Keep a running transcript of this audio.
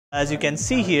As you can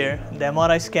see here, the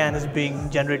MRI scan is being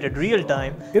generated real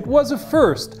time. It was a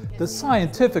first, the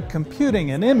Scientific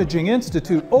Computing and Imaging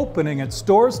Institute opening its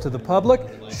doors to the public,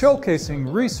 showcasing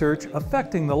research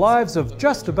affecting the lives of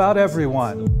just about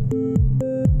everyone.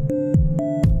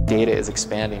 Data is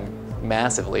expanding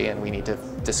massively and we need to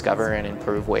discover and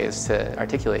improve ways to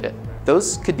articulate it.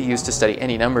 Those could be used to study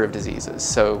any number of diseases,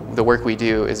 so the work we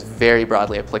do is very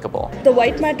broadly applicable. The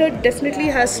white matter definitely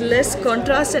has less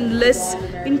contrast and less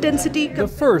intensity. The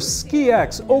first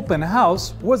SCIx open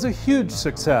house was a huge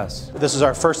success. This is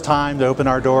our first time to open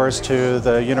our doors to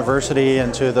the university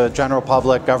and to the general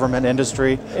public, government,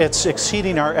 industry. It's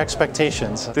exceeding our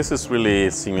expectations. This is really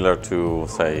similar to,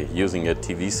 say, using a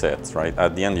TV set, right?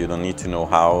 At the end, you don't need to know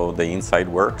how the inside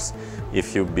works.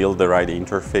 If you build the right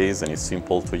interface and it's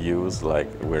simple to use, like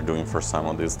we're doing for some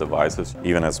of these devices,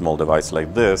 even a small device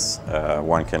like this,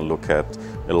 one can look at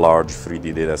a large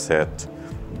 3D data set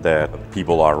that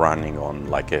people are running on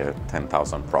like a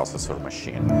 10,000 processor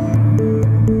machine.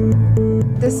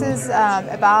 This is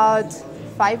about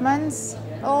 5 months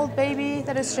old baby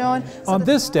that is shown. On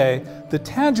this day, the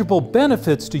tangible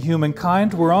benefits to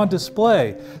humankind were on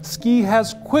display. SCI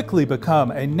has quickly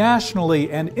become a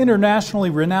nationally and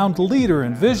internationally renowned leader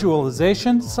in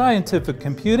visualization, scientific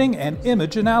computing, and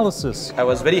image analysis. I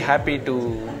was very happy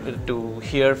to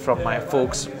hear from my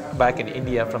folks back in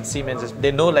India from Siemens.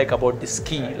 They know about the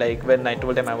SCI. Like when I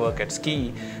told them I work at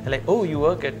SCI, and like, oh, you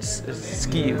work at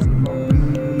SCI.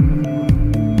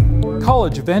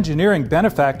 College of Engineering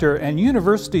benefactor and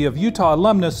University of Utah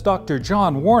alumnus Dr.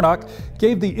 John Warnock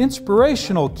gave the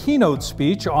inspirational keynote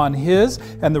speech on his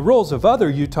and the roles of other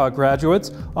Utah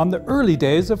graduates on the early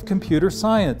days of computer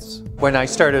science. When I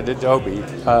started Adobe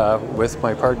with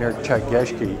my partner Chuck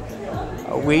Geschke,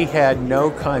 we had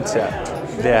no concept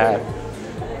that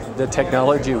the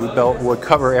technology we built would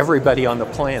cover everybody on the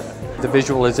planet. The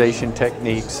visualization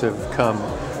techniques have come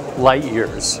light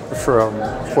years from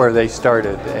where they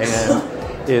started,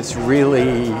 and it's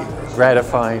really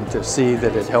gratifying to see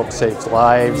that it helps save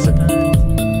lives.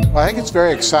 I think it's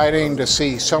very exciting to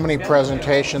see so many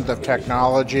presentations of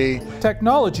technology.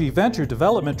 Technology Venture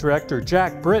Development Director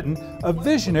Jack Britton, a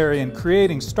visionary in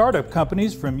creating startup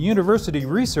companies from university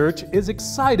research, is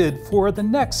excited for the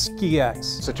next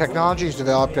SCIx. The technologies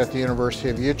developed at the University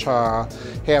of Utah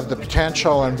have the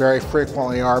potential and very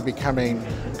frequently are becoming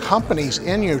companies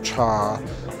in Utah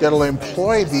that'll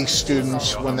employ these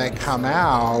students when they come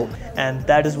out. And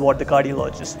that is what the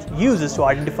cardiologist uses to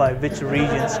identify which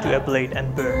regions to ablate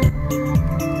and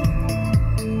burn.